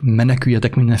mondani, hogy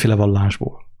meneküljetek mindenféle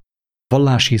vallásból.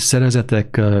 Vallási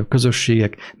szervezetek,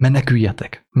 közösségek,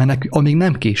 meneküljetek. Amíg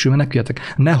nem késő,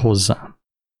 meneküljetek. Ne hozzám.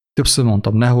 Többször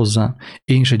mondtam, ne hozzám.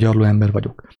 Én is egy gyarló ember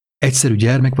vagyok. Egyszerű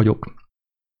gyermek vagyok.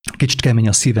 Kicsit kemény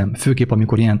a szívem, főképp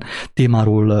amikor ilyen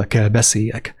témáról kell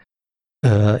beszéljek.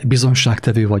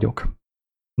 Bizonyságtevő vagyok.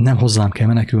 Nem hozzám kell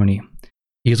menekülni.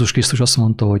 Jézus Krisztus azt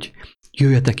mondta, hogy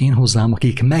jöjjetek én hozzám,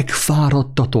 akik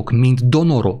megfáradtatok, mint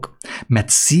donorok, mert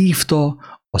szívta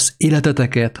az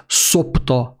életeteket,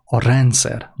 szopta a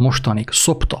rendszer, mostanig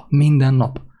szopta minden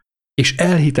nap, és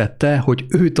elhitette, hogy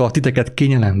ő tart titeket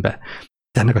kényelembe,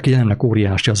 de ennek a kényelemnek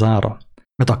óriási az ára,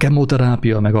 mert a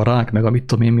kemoterápia, meg a rák, meg a mit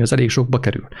tudom én mi, az elég sokba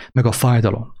kerül, meg a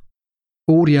fájdalom.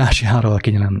 Óriási ára a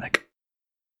kényelemnek.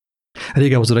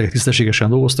 Régen az öregek tisztességesen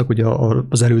dolgoztak, ugye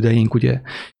az elődeink, ugye,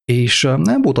 és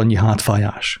nem volt annyi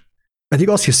hátfájás. Pedig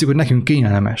azt hiszük, hogy nekünk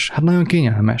kényelmes. Hát nagyon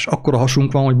kényelmes. Akkora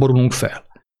hasunk van, hogy borulunk fel.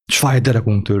 És fáj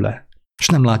derekunk tőle. És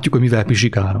nem látjuk, hogy mivel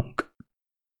pizsikálunk.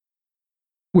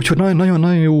 Úgyhogy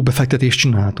nagyon-nagyon jó befektetést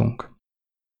csináltunk.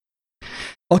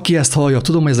 Aki ezt hallja,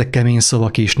 tudom, hogy ezek kemény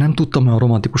szavak is, nem tudtam olyan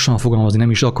romantikusan fogalmazni,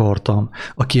 nem is akartam.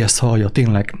 Aki ezt hallja,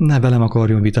 tényleg ne velem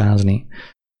akarjon vitázni,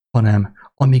 hanem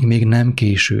amíg még nem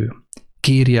késő,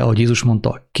 kérje, ahogy Jézus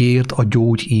mondta, kérd a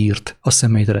gyógyírt a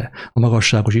szemeidre, a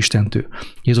magasságos Istentől,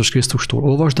 Jézus Krisztustól.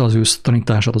 Olvasd az ő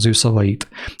tanítását, az ő szavait,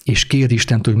 és kérd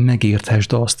Istentől, hogy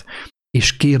megérthesd azt,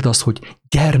 és kérd azt, hogy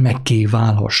gyermekké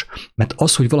válhass. Mert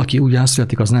az, hogy valaki úgy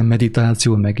átszületik, az nem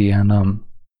meditáció, meg ilyen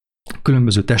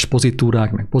különböző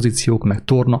testpozitúrák, meg pozíciók, meg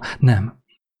torna, nem.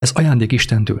 Ez ajándék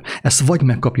Istentől. Ezt vagy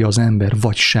megkapja az ember,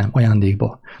 vagy sem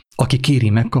ajándékba. Aki kéri,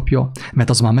 megkapja, mert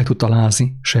az már meg tud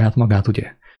talázni saját magát,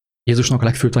 ugye? Jézusnak a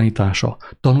legfőbb tanítása.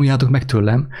 Tanuljátok meg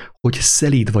tőlem, hogy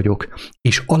szelíd vagyok,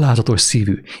 és alázatos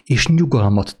szívű, és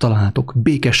nyugalmat találtok,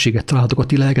 békességet találtok a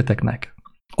ti lelketeknek.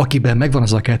 Akiben megvan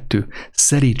az a kettő,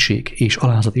 szelídség és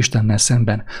alázat Istennel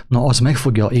szemben, na az meg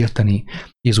fogja érteni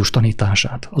Jézus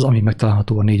tanítását, az, ami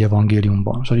megtalálható a 4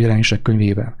 evangéliumban, és a Jelenések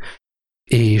könyvében.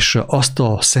 És azt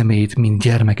a személyt, mint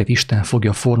gyermeket Isten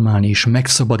fogja formálni, és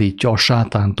megszabadítja a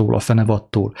sátántól, a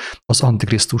fenevadtól, az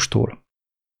antikrisztustól,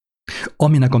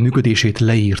 aminek a működését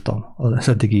leírtam az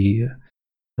eddigi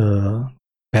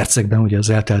percekben, ugye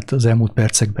az elmúlt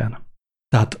percekben.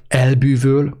 Tehát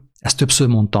elbűvöl, ezt többször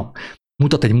mondtam,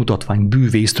 mutat egy mutatvány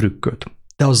bűvésztrükköt.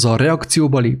 Te azzal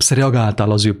reakcióba lépsz,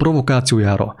 reagáltál az ő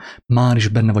provokációjára, már is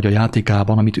benne vagy a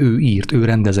játékában, amit ő írt, ő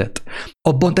rendezett.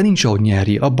 Abban te nincs ahogy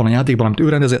nyerjél, abban a játékban, amit ő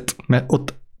rendezett, mert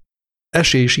ott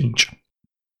esély sincs.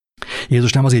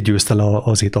 Jézus nem azért győzte le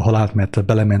azért a halált, mert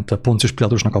belement Poncius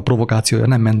Pilátusnak a provokációja,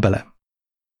 nem ment bele.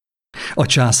 A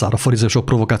császár, a farizeusok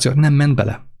provokációja nem ment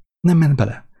bele. Nem ment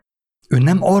bele. Ő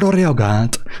nem arra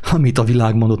reagált, amit a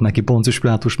világ mondott neki, Poncius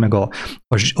Pilátus, meg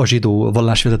a zsidó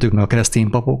vallásvezetők, meg a keresztény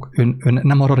papok. Ő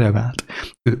nem arra reagált.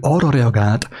 Ő arra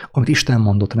reagált, amit Isten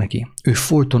mondott neki. Ő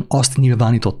folyton azt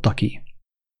nyilvánította ki.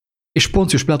 És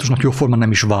Poncius Pilátusnak jóformán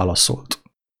nem is válaszolt.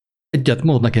 Egyet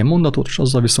mondott neki egy mondatot, és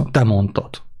azzal viszont te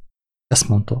mondtad. Ezt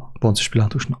mondta Poncius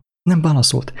Pilátusnak. Nem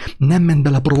válaszolt. Nem ment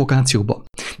bele a provokációba.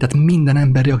 Tehát minden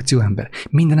ember reakcióember.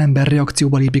 Minden ember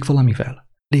reakcióba lép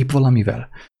valamivel.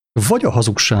 Vagy a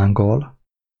hazugsággal,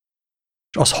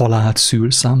 és az halált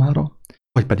szül számára,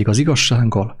 vagy pedig az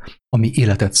igazsággal, ami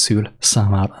életet szül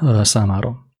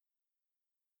számára.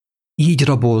 Így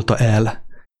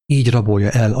rabolja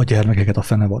el a gyermekeket a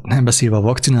fenevad. Nem beszélve a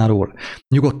vakcináról,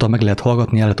 nyugodtan meg lehet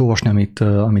hallgatni, el lehet olvasni,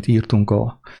 amit írtunk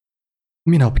a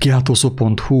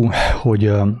minapkiáltószó.hu,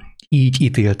 hogy így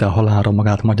ítélte a halálra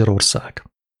magát Magyarország.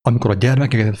 Amikor a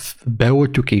gyermekeket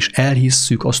beoltjuk és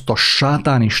elhisszük azt a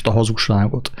sátánista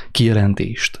hazugságot,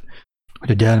 kijelentést,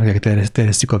 hogy a gyermekeket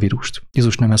terjesztjük a vírust.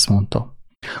 Jézus nem ezt mondta.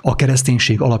 A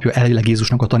kereszténység alapja elvileg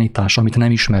Jézusnak a tanítása, amit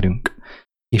nem ismerünk.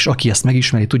 És aki ezt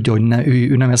megismeri, tudja, hogy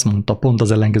ő nem ezt mondta, pont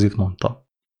az ellenkezőt mondta.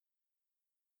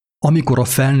 Amikor a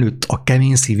felnőtt, a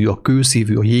keményszívű, a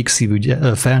kőszívű, a jégszívű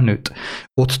felnőtt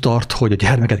ott tart, hogy a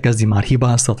gyermeket kezdi már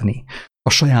hibáztatni, a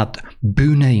saját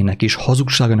bűneinek és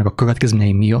hazugságának a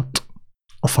következményei miatt,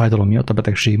 a fájdalom miatt, a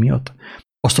betegség miatt,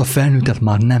 azt a felnőttet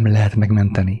már nem lehet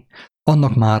megmenteni.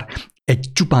 Annak már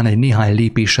csupán egy néhány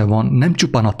lépése van, nem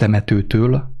csupán a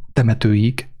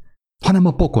temetőig, hanem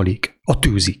a pokolig, a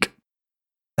tűzig.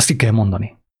 Ezt ki kell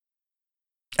mondani.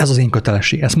 Ez az én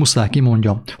kötelesség, ezt muszáj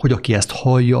kimondjam, hogy aki ezt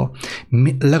hallja,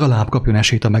 legalább kapjon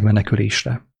esélyt a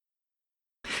megmenekülésre.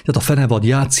 Tehát a fenevad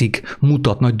játszik,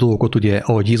 mutat nagy dolgokat, ugye,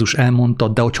 ahogy Jézus elmondta,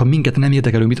 de hogyha minket nem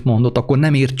érdekel, mit mondott, akkor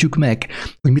nem értjük meg,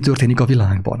 hogy mi történik a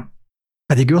világban.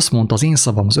 Pedig ő azt mondta, az én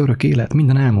szavam az örök élet,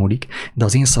 minden elmúlik, de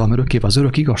az én szavam örökké az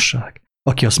örök igazság.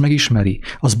 Aki azt megismeri,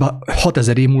 az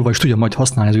 6000 év múlva is tudja majd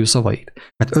használni az ő szavait,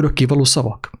 mert örökké való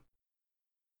szavak.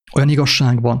 Olyan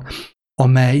igazságban,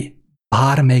 amely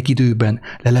bármelyik időben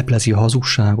leleplezi a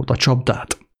hazugságot, a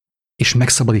csapdát, és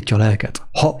megszabadítja a lelket,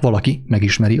 ha valaki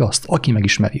megismeri azt, aki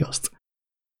megismeri azt.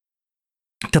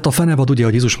 Tehát a fenevad, ugye,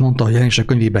 ahogy Jézus mondta, a Jelenések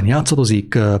könyvében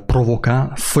játszadozik,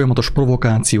 provokál, folyamatos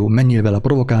provokáció, menjél vele a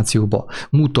provokációba,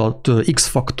 mutat,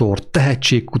 X-faktor,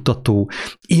 tehetségkutató,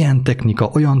 ilyen technika,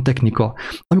 olyan technika.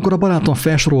 Amikor a barátom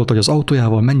felsorolta, hogy az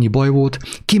autójával mennyi baj volt,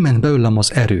 kiment belőlem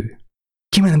az erő,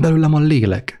 kiment belőlem a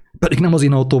lélek. Pedig nem az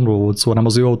én autómról volt szó, hanem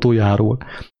az ő autójáról.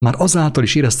 Már azáltal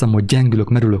is éreztem, hogy gyengülök,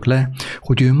 merülök le,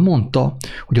 hogy ő mondta,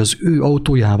 hogy az ő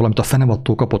autójával, amit a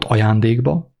fenevadtól kapott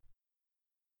ajándékba,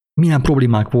 milyen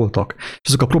problémák voltak, és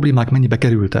azok a problémák mennyibe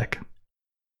kerültek.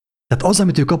 Tehát az,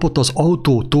 amit ő kapott az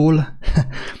autótól,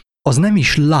 az nem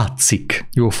is látszik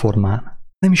jóformán.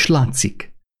 Nem is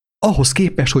látszik. Ahhoz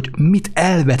képest, hogy mit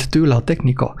elvett tőle a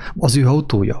technika, az ő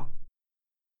autója.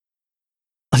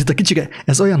 Az itt a kicsike,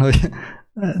 ez olyan, hogy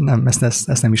nem,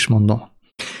 ezt nem is mondom.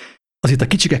 Az itt a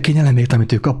kicsike kényelemért,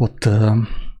 amit ő kapott,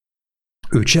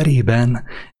 ő cserében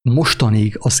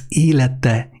mostanig az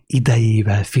élete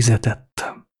idejével fizetett.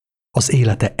 Az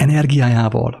élete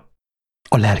energiájával,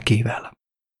 a lelkével.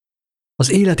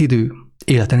 Az életidő,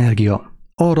 életenergia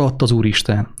arra adta az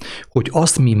Úristen, hogy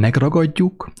azt mi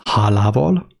megragadjuk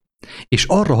hálával, és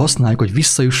arra használjuk, hogy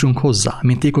visszajussunk hozzá,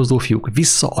 mint tékozló fiúk,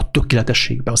 vissza a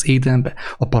tökéletességbe, az Édenbe,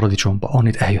 a paradicsomba,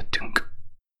 annit eljöttünk.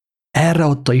 Erre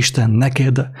adta Isten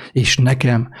neked és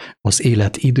nekem az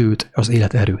életidőt, az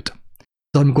életerőt.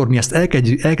 De amikor mi ezt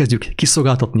elkezdjük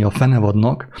kiszolgáltatni a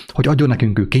fenevadnak, hogy adjon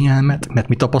nekünk ő kényelmet, mert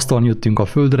mi tapasztalni jöttünk a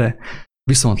földre,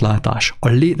 viszontlátás.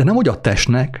 De nem hogy a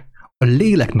testnek, a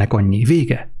léleknek annyi,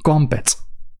 vége, kampec,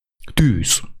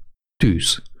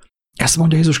 tűz. Ezt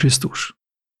mondja Jézus Krisztus.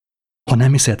 Ha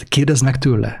nem hiszed, kérdezd meg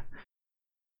tőle.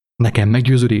 Nekem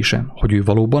meggyőződésem, hogy ő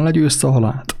valóban legyőzte a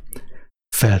halált.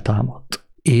 Feltámadt,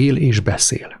 él és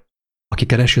beszél. Aki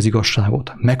keresi az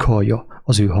igazságot, meghallja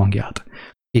az ő hangját.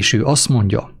 És ő azt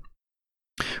mondja,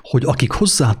 hogy akik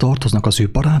hozzá tartoznak az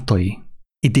ő barátai,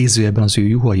 idézőjelben az ő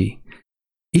juhai,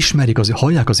 ismerik,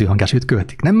 hallják az ő hangját, őt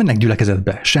követik. Nem mennek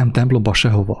gyülekezetbe, sem templomba,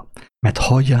 sehova, mert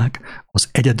hallják az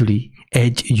egyedüli,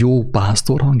 egy jó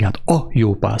pásztor hangját, a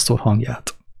jó pásztor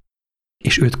hangját.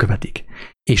 És őt követik.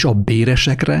 És a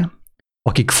béresekre,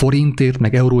 akik forintért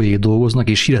meg euróért dolgoznak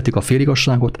és hirdetik a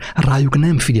féligasságot, rájuk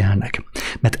nem figyelnek,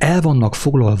 mert el vannak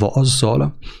foglalva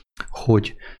azzal,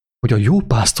 hogy a jó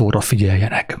pásztorra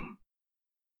figyeljenek,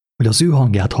 hogy az ő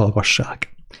hangját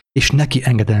hallgassák, és neki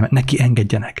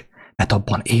engedjenek, mert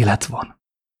abban élet van.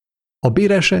 A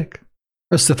béresek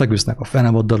összefeküsznek a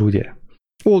fenevaddal, ugye?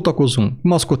 Oltakozunk,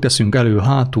 maszkot teszünk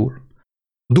elő-hátul,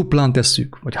 duplán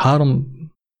tesszük, vagy 3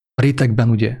 rétegben,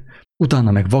 ugye?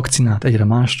 Utána meg vakcinát egyre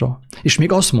másra, és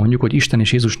még azt mondjuk, hogy Isten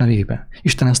és Jézus nevében.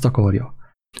 Isten ezt akarja.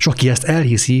 És aki ezt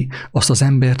elhiszi, azt az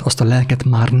embert, azt a lelket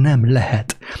már nem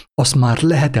lehet. Azt már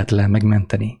lehetetlen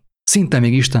megmenteni. Szinte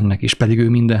még Istennek is, pedig ő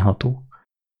mindenható.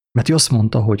 Mert ő azt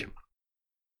mondta, hogy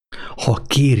ha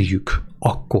kérjük,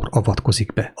 akkor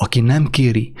avatkozik be. Aki nem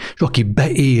kéri, és aki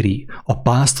beéri a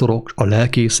pásztorok, a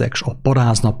lelkészek, a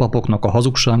parázna papoknak a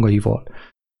hazugságaival,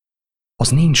 az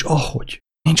nincs ahogy.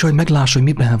 Nincs, hogy meglássa, hogy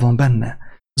miben van benne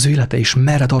az ő élete, és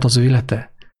merre tart az ő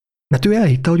élete. Mert ő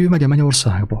elhitte, hogy ő megy a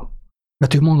mennyországba.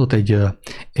 Mert ő mondott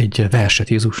egy verset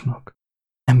Jézusnak.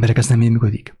 Emberek, ez nem így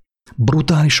működik.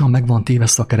 Brutálisan meg van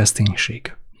tévesztve a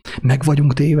kereszténység. Meg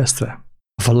vagyunk tévesztve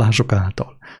a vallások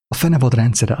által, a fenevad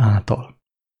rendszere által.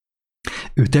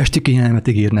 Ő testi kényelmet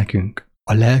ígér nekünk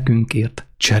a lelkünkért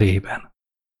cserében.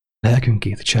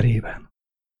 Lelkünkért cserében.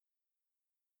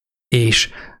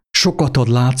 És sokat ad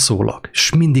látszólag,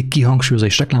 és mindig kihangsúlyozza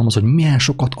és reklámoz, hogy milyen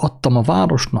sokat adtam a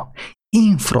városnak.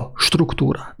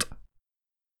 Infrastruktúrát.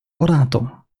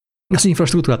 Barátom, az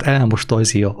infrastruktúrát elmosta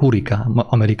a hurikán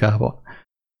Amerikával.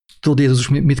 Tudod, Jézus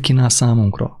mit kínál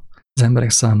számunkra, az emberek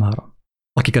számára,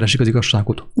 akik keresik az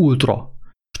igazságot? Ultra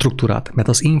struktúrát, mert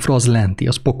az infra az lenti,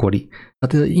 az pokoli.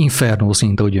 Tehát inferno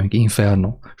szinte úgy jön ki,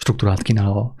 inferno struktúrát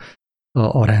kínál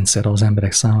a rendszer az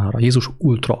emberek számára. Jézus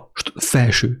ultra,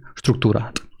 felső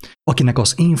struktúrát. Akinek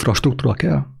az infrastruktúra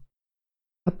kell,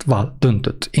 hát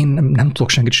döntött. Én nem tudok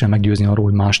senkit sem meggyőzni arról,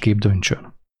 hogy másképp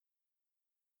döntsön.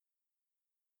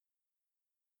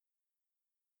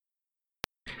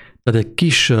 Tehát egy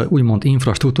kis, úgymond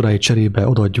infrastruktúrái cserébe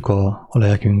odaadjuk a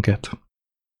lelkünket.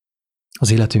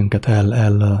 Az életünket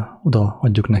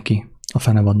odaadjuk neki, a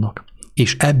fenevadnak.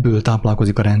 És ebből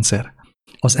táplálkozik a rendszer.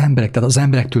 Tehát az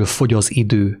emberektől fogy az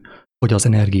idő, fogy az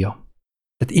energia.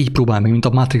 Tehát így próbál meg, mint a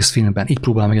Matrix filmben, így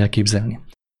próbál meg elképzelni.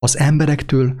 Az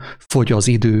emberektől fogy az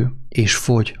idő, és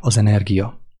fogy az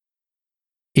energia.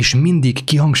 És mindig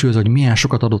kihangsúlyozza, hogy milyen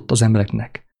sokat adott az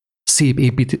embereknek. Szép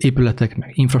épületek,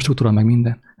 meg infrastruktúra, meg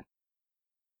minden.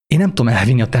 Én nem tudom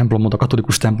elvinni a templomot, a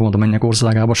katolikus templomot a mennyek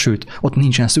országába, sőt, ott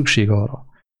nincsen szükség arra.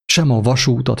 Sem a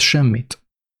vasútat, semmit.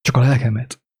 Csak a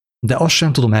lelkemet. De azt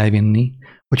sem tudom elvinni,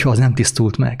 hogyha az nem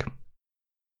tisztult meg.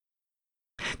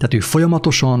 Tehát ő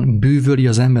folyamatosan bűvöli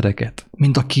az embereket,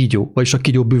 mint a kígyó, vagyis a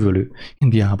kígyó bűvölő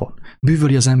Indiában.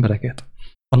 Bűvöli az embereket.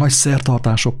 A nagy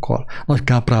szertartásokkal, nagy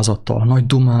káprázattal, nagy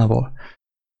dumával,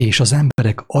 és az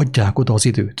emberek adják oda az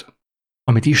időt,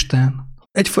 amit Isten,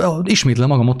 ismétlem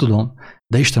magamat tudom,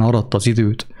 de Isten aratta az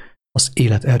időt, az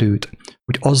életerőt,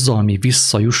 hogy azzal mi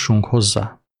visszajussunk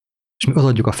hozzá. És mi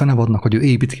odaadjuk a fenevadnak, hogy ő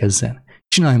építkezzen,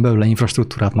 csináljon belőle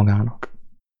infrastruktúrát magának.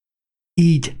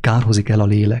 Így kárhozik el a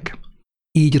lélek.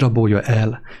 Így rabolja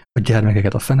el a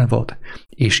gyermekeket a fenevad,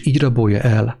 és így rabolja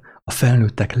el a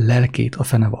felnőttek lelkét a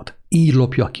fenevad. Így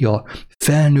lopja ki a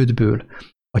felnőttből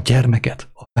a gyermeket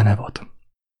a fenevad.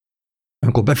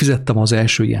 Amikor befizettem az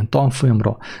első ilyen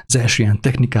tanfolyamra, az első ilyen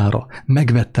technikára,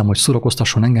 megvettem, hogy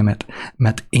szórakoztasson engemet,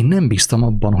 mert én nem bíztam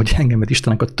abban, hogy engemet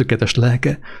Istennek a tökéletes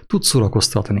lelke tud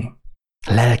szórakoztatni.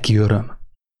 Lelki öröm.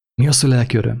 Mi az, hogy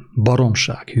lelki öröm?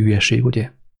 Baromság, hülyeség,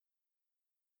 ugye?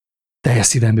 Teljes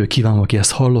szívemből kívánom, aki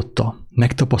ezt hallotta,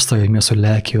 megtapasztalja, hogy mi az, hogy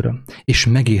lelki öröm, és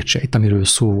megértse itt, amiről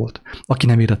szó volt. Aki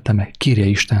nem értette meg, kérje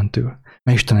Istentől,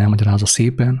 mert Isten elmagyarázza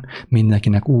szépen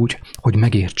mindenkinek úgy, hogy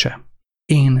megértse.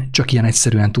 Én csak ilyen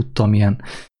egyszerűen tudtam, ilyen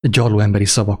gyarló emberi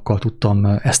szavakkal tudtam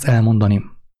ezt elmondani.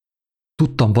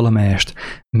 Tudtam valamelyest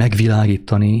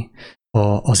megvilágítani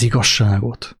az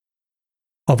igazságot.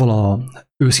 Avval a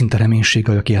őszinte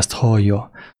reménységgel, aki ezt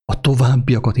hallja, a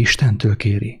továbbiakat Istentől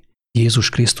kéri. Jézus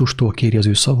Krisztustól kéri az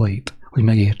ő szavait, hogy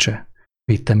megértse,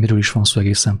 hogy itt miről is van szó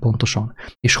egészen pontosan,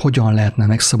 és hogyan lehetne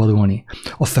megszabadulni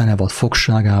a fenevad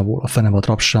fogságából, a fenevad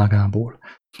rabságából,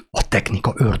 a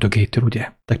technika ördögétől,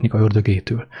 ugye? Technika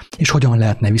ördögétől. És hogyan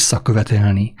lehetne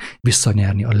visszakövetelni,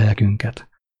 visszanyerni a lelkünket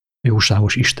a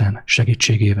jóságos Isten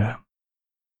segítségével.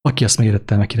 Aki ezt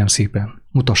megértette, meg kérem szépen,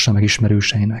 mutassa meg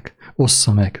ismerőseinek,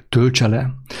 ossza meg, töltse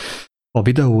le a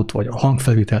videót, vagy a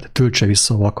hangfelvételt, töltse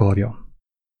vissza, ha akarja,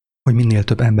 hogy minél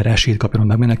több ember esélyt kapjon a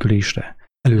megmenekülésre,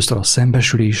 először a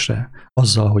szembesülésre,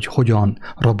 azzal, hogy hogyan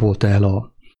rabolta el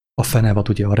a fenevad,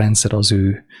 ugye a rendszer az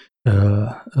ő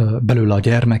belőle a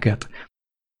gyermeket,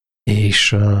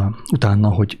 és utána,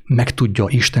 hogy megtudja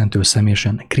Istentől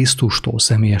személyesen, Krisztustól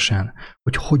személyesen,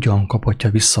 hogy hogyan kaphatja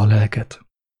vissza a lelket,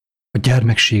 a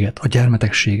gyermekséget, a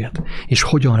gyermetegséget, és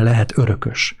hogyan lehet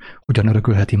örökös, hogyan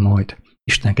örökölheti majd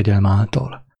Isten kegyelme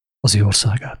által az ő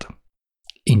országát.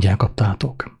 Ingyen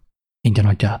kaptátok, ingyen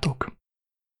adjátok.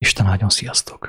 Isten áldjon, sziasztok!